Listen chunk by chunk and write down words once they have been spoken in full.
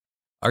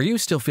Are you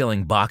still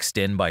feeling boxed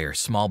in by your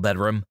small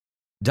bedroom?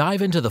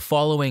 Dive into the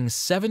following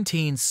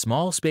 17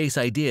 small space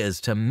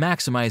ideas to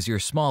maximize your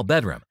small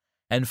bedroom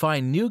and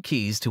find new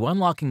keys to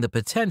unlocking the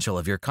potential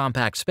of your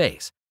compact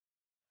space.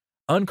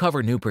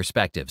 Uncover new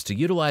perspectives to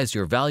utilize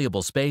your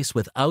valuable space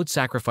without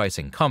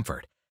sacrificing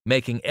comfort,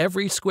 making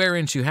every square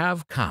inch you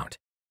have count.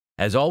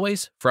 As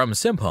always, from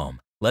Simp-Home,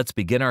 let's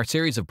begin our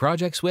series of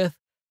projects with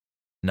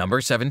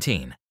number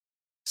 17.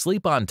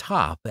 Sleep on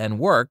top and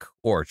work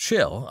or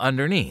chill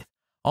underneath,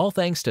 all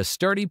thanks to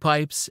sturdy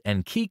pipes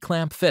and key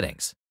clamp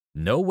fittings.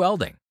 No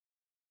welding.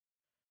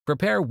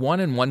 Prepare 1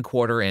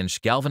 1/4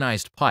 inch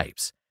galvanized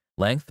pipes,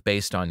 length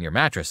based on your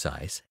mattress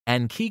size,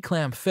 and key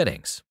clamp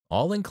fittings,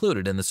 all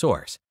included in the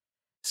source.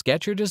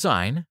 Sketch your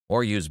design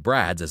or use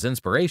brads as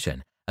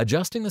inspiration,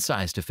 adjusting the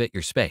size to fit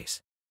your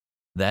space.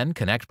 Then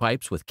connect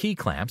pipes with key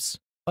clamps,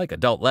 like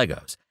adult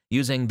Legos,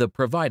 using the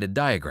provided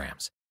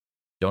diagrams.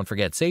 Don't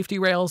forget safety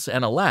rails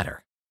and a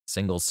ladder,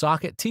 single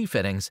socket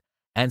T-fittings,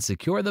 and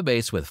secure the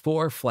base with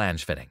 4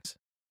 flange fittings.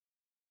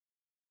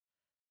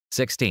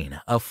 16.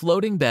 A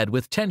floating bed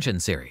with tension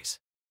series.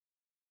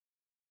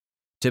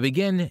 To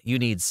begin, you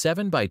need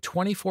 7 by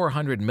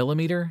 2400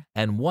 mm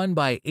and 1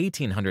 by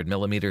 1800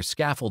 mm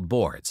scaffold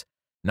boards,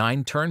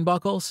 9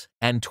 turnbuckles,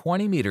 and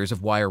 20 meters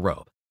of wire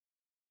rope.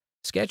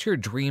 Sketch your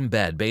dream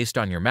bed based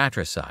on your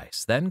mattress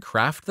size, then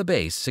craft the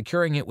base,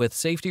 securing it with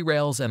safety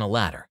rails and a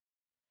ladder.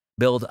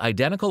 Build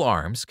identical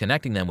arms,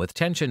 connecting them with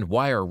tensioned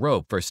wire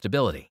rope for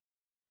stability.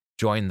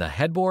 Join the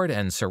headboard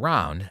and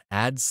surround,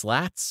 add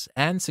slats,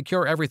 and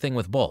secure everything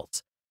with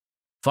bolts.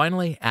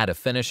 Finally, add a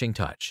finishing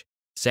touch.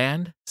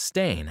 Sand,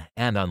 stain,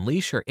 and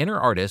unleash your inner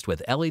artist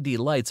with LED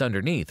lights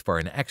underneath for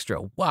an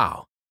extra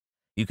wow.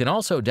 You can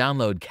also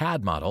download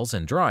CAD models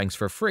and drawings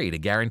for free to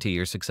guarantee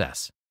your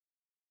success.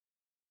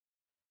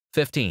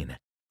 15.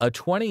 A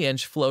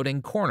 20-inch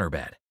floating corner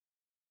bed.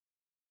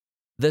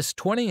 This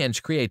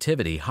 20-inch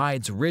creativity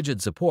hides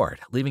rigid support,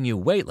 leaving you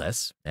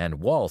weightless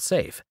and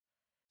wall-safe.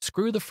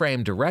 Screw the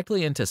frame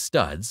directly into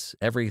studs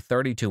every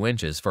 32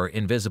 inches for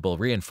invisible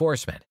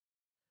reinforcement.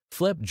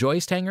 Flip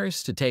joist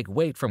hangers to take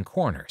weight from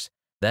corners,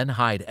 then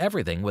hide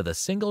everything with a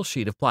single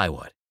sheet of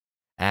plywood.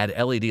 Add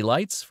LED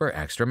lights for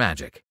extra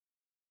magic.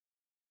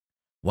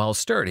 While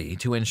sturdy,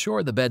 to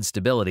ensure the bed's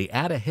stability,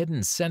 add a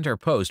hidden center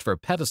post for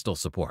pedestal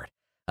support,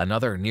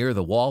 another near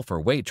the wall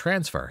for weight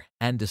transfer,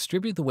 and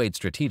distribute the weight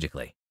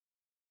strategically.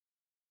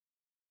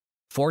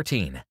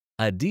 14.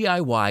 A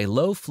DIY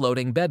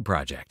low-floating bed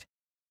project.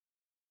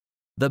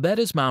 The bed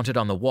is mounted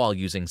on the wall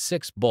using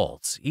 6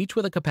 bolts, each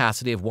with a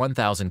capacity of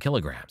 1,000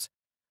 kilograms.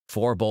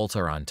 4 bolts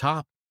are on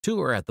top,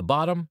 2 are at the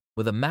bottom,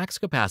 with a max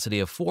capacity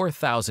of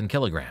 4,000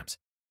 kilograms.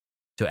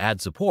 To add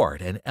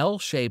support, an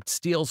L-shaped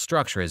steel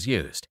structure is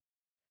used.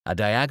 A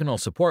diagonal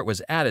support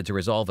was added to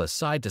resolve a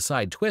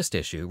side-to-side twist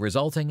issue,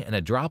 resulting in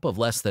a drop of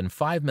less than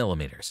 5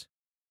 millimeters.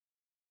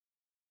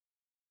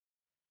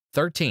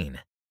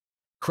 13.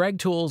 Craig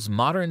Tools'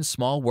 modern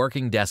small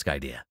working desk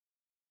idea.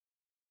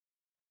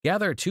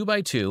 Gather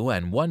 2x2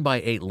 and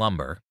 1x8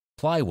 lumber,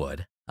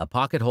 plywood, a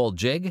pocket hole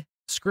jig,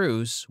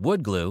 screws,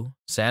 wood glue,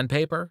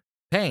 sandpaper,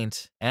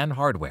 paint, and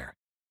hardware.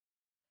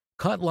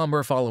 Cut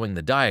lumber following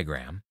the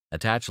diagram,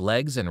 attach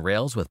legs and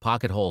rails with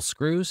pocket hole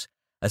screws,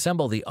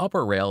 assemble the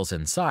upper rails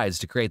and sides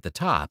to create the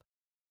top,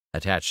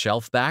 attach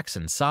shelf backs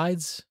and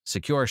sides,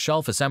 secure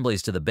shelf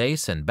assemblies to the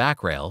base and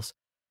back rails,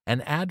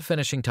 and add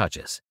finishing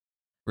touches.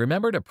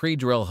 Remember to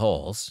pre-drill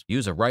holes,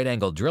 use a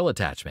right-angle drill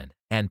attachment,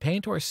 and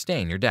paint or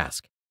stain your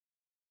desk.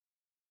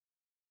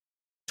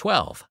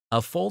 12.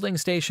 A folding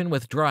station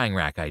with drying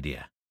rack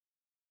idea.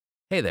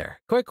 Hey there,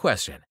 quick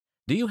question.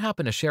 Do you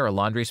happen to share a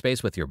laundry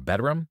space with your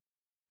bedroom?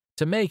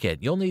 To make it,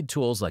 you'll need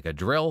tools like a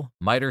drill,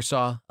 miter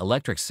saw,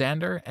 electric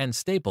sander, and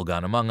staple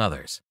gun, among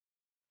others.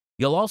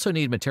 You'll also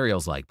need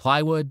materials like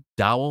plywood,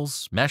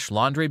 dowels, mesh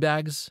laundry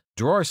bags,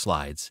 drawer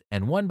slides,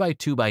 and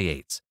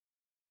 1x2x8s.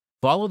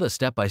 Follow the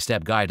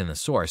step-by-step guide in the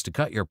source to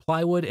cut your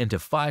plywood into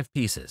 5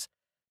 pieces,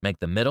 make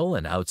the middle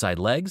and outside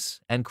legs,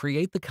 and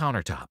create the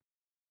countertop.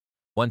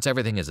 Once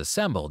everything is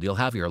assembled, you'll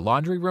have your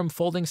laundry room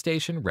folding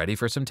station ready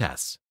for some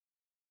tests.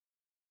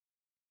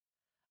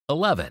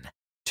 11.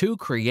 2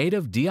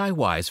 creative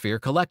DIYs for your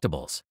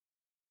collectibles.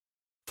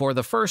 For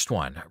the first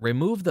one,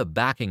 remove the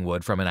backing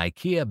wood from an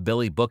IKEA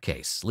Billy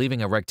bookcase,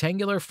 leaving a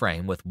rectangular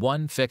frame with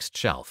 1 fixed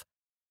shelf.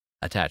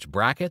 Attach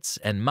brackets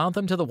and mount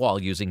them to the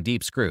wall using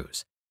deep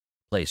screws.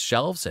 Place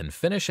shelves and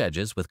finish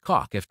edges with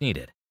caulk if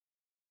needed.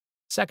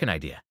 Second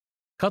idea,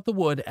 cut the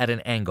wood at an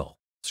angle,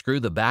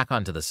 screw the back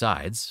onto the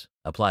sides,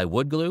 apply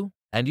wood glue,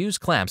 and use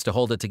clamps to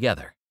hold it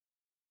together.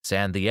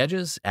 Sand the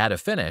edges, add a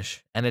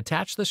finish, and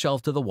attach the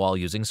shelf to the wall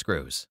using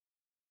screws.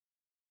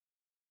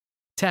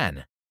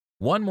 10.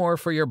 One more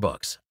for your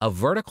books, a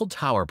vertical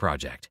tower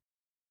project.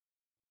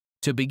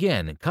 To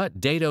begin, cut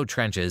dado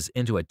trenches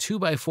into a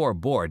 2x4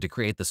 board to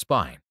create the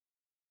spine.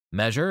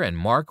 Measure and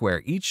mark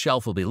where each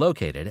shelf will be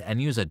located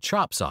and use a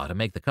chop saw to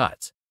make the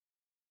cuts.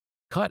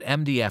 Cut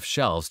MDF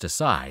shelves to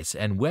size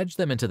and wedge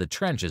them into the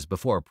trenches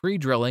before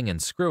pre-drilling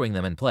and screwing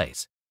them in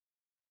place.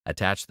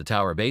 Attach the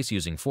tower base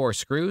using 4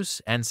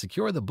 screws and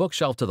secure the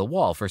bookshelf to the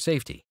wall for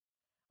safety.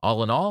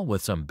 All in all,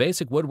 with some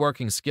basic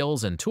woodworking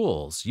skills and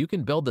tools, you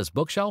can build this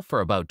bookshelf for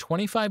about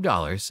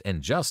 $25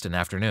 in just an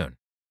afternoon.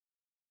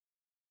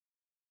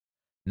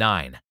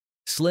 9.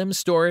 Slim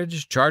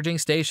storage, charging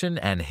station,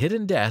 and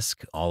hidden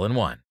desk all in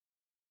one.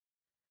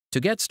 To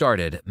get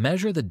started,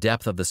 measure the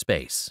depth of the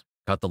space,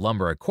 cut the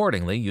lumber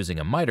accordingly using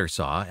a miter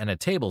saw and a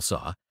table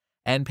saw,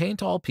 and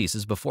paint all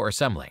pieces before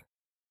assembling.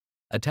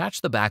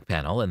 Attach the back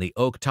panel and the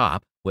oak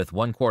top with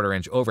 1/4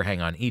 inch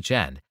overhang on each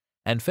end,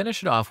 and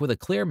finish it off with a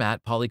clear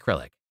matte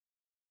polyacrylic.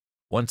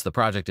 Once the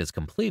project is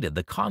completed,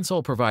 the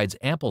console provides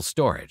ample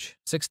storage,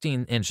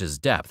 16 inches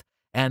depth,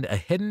 and a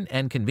hidden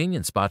and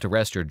convenient spot to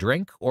rest your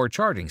drink or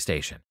charging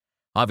station,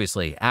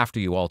 obviously after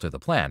you alter the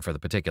plan for the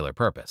particular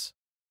purpose.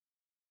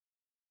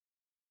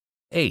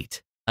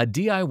 8. A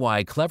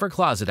DIY clever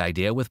closet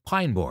idea with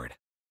pine board.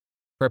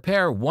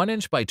 Prepare 1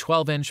 inch by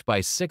 12 inch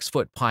by 6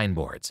 foot pine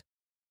boards.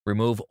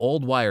 Remove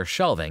old wire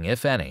shelving,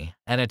 if any,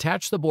 and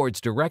attach the boards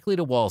directly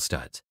to wall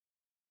studs.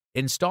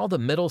 Install the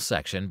middle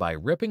section by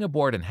ripping a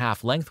board in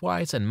half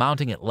lengthwise and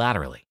mounting it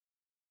laterally.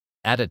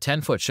 Add a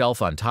 10-foot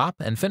shelf on top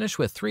and finish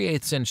with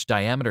 3/8 inch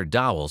diameter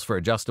dowels for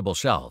adjustable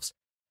shelves.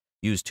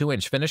 Use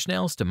 2-inch finish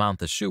nails to mount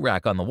the shoe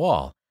rack on the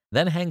wall,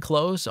 then hang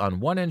clothes on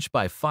 1 inch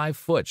by 5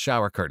 foot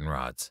shower curtain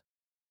rods.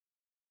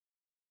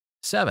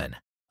 7.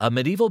 A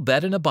medieval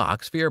bed in a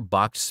box for your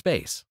boxed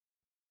space.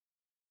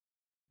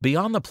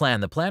 Beyond the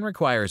plan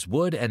requires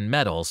wood and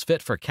metals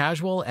fit for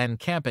casual and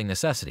camping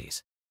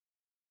necessities.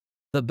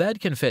 The bed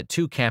can fit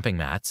 2 camping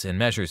mats and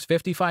measures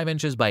 55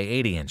 inches by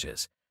 80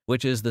 inches,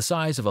 which is the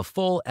size of a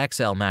full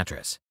XL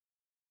mattress.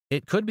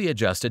 It could be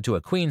adjusted to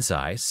a queen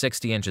size,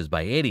 60 inches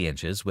by 80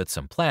 inches with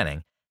some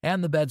planning,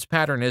 and the bed's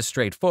pattern is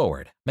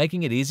straightforward,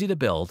 making it easy to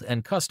build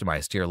and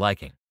customize to your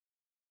liking.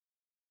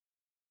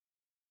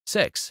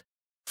 6.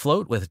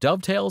 Float with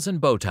dovetails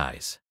and bow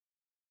ties.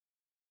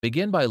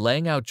 Begin by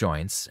laying out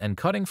joints and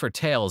cutting for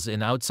tails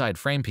in outside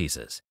frame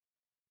pieces.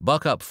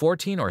 Buck up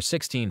 14 or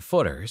 16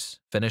 footers,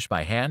 finish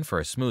by hand for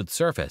a smooth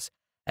surface,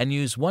 and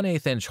use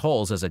 1/8 inch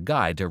holes as a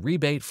guide to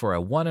rebate for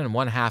a 1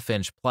 1/2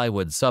 inch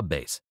plywood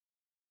subbase.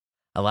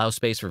 Allow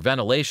space for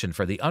ventilation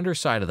for the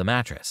underside of the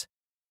mattress.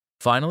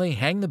 Finally,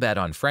 hang the bed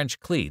on French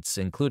cleats,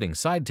 including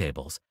side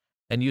tables,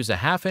 and use a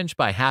 1/2 inch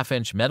by 1/2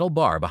 inch metal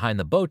bar behind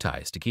the bow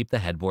ties to keep the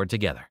headboard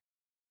together.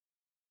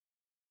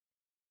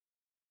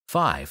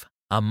 5.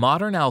 A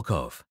modern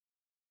alcove.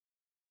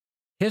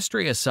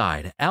 History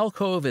aside,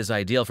 alcove is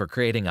ideal for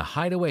creating a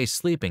hideaway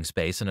sleeping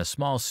space in a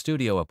small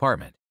studio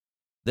apartment.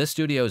 This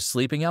studio's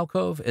sleeping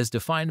alcove is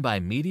defined by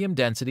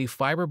medium-density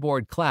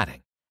fiberboard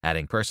cladding,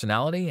 adding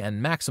personality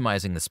and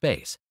maximizing the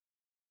space.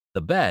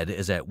 The bed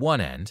is at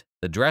one end,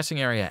 the dressing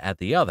area at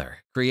the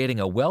other, creating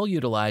a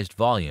well-utilized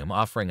volume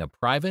offering a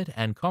private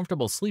and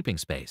comfortable sleeping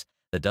space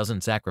that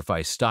doesn't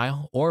sacrifice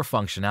style or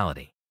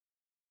functionality.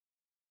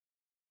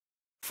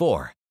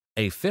 4.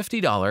 A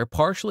 $50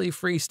 partially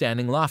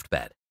freestanding loft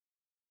bed.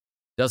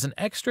 Does an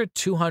extra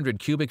 200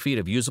 cubic feet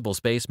of usable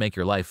space make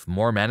your life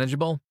more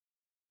manageable?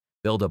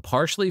 Build a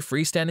partially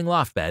freestanding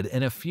loft bed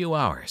in a few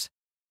hours.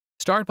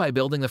 Start by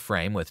building the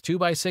frame with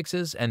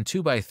 2x6s and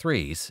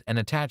 2x3s and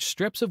attach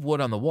strips of wood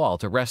on the wall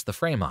to rest the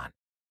frame on.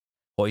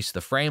 Hoist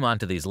the frame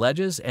onto these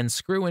ledges and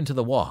screw into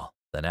the wall,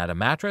 then add a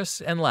mattress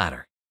and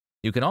ladder.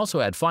 You can also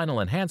add final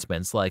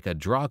enhancements like a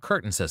draw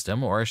curtain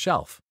system or a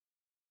shelf.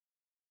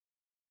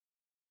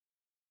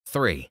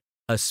 3.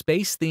 A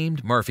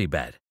space-themed Murphy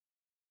bed.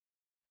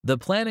 The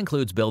plan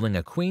includes building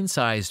a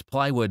queen-sized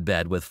plywood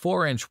bed with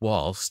 4-inch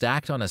walls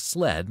stacked on a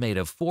sled made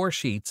of 4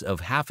 sheets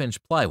of 1/2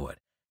 inch plywood,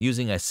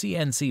 using a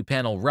CNC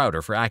panel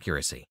router for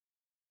accuracy.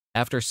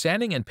 After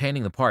sanding and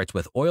painting the parts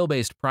with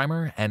oil-based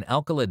primer and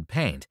alkylid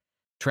paint,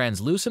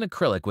 translucent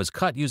acrylic was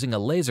cut using a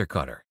laser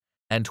cutter,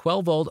 and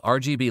 12-volt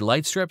RGB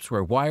light strips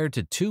were wired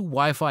to 2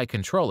 Wi-Fi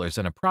controllers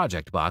in a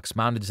project box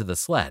mounted to the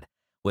sled,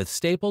 with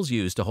staples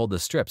used to hold the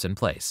strips in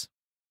place.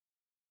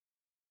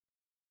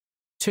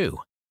 2.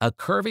 A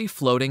curvy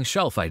floating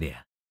shelf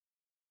idea.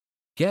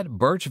 Get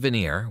birch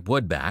veneer,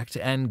 wood-backed,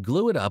 and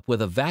glue it up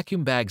with a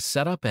vacuum bag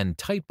setup and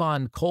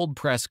tight-bond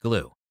cold-press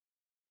glue.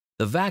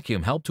 The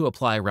vacuum helped to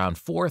apply around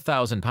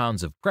 4,000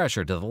 pounds of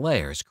pressure to the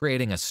layers,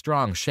 creating a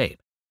strong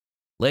shape.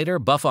 Later,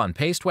 buff on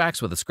paste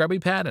wax with a scrubby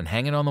pad and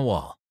hang it on the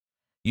wall.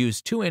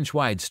 Use 2-inch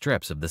wide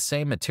strips of the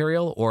same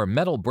material or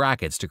metal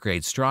brackets to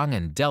create strong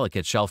and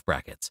delicate shelf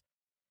brackets.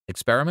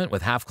 Experiment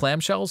with half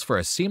clamshells for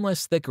a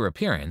seamless, thicker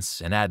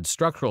appearance and add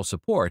structural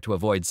support to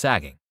avoid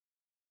sagging.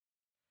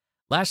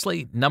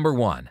 Lastly, number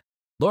 1.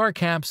 Laura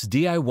Kamp's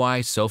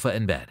DIY sofa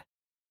and bed.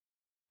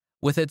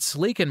 With its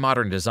sleek and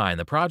modern design,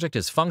 the project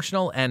is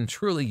functional and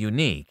truly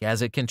unique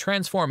as it can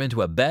transform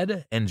into a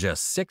bed in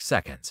just 6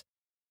 seconds.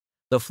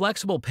 The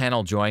flexible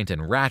panel joint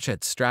and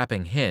ratchet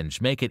strapping hinge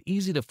make it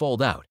easy to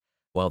fold out,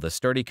 while the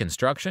sturdy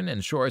construction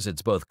ensures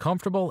it's both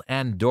comfortable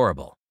and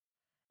durable.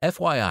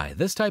 FYI,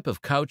 this type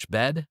of couch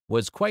bed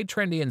was quite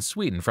trendy in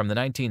Sweden from the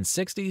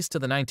 1960s to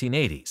the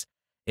 1980s.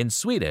 In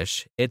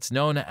Swedish, it's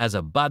known as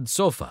a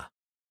badsofa,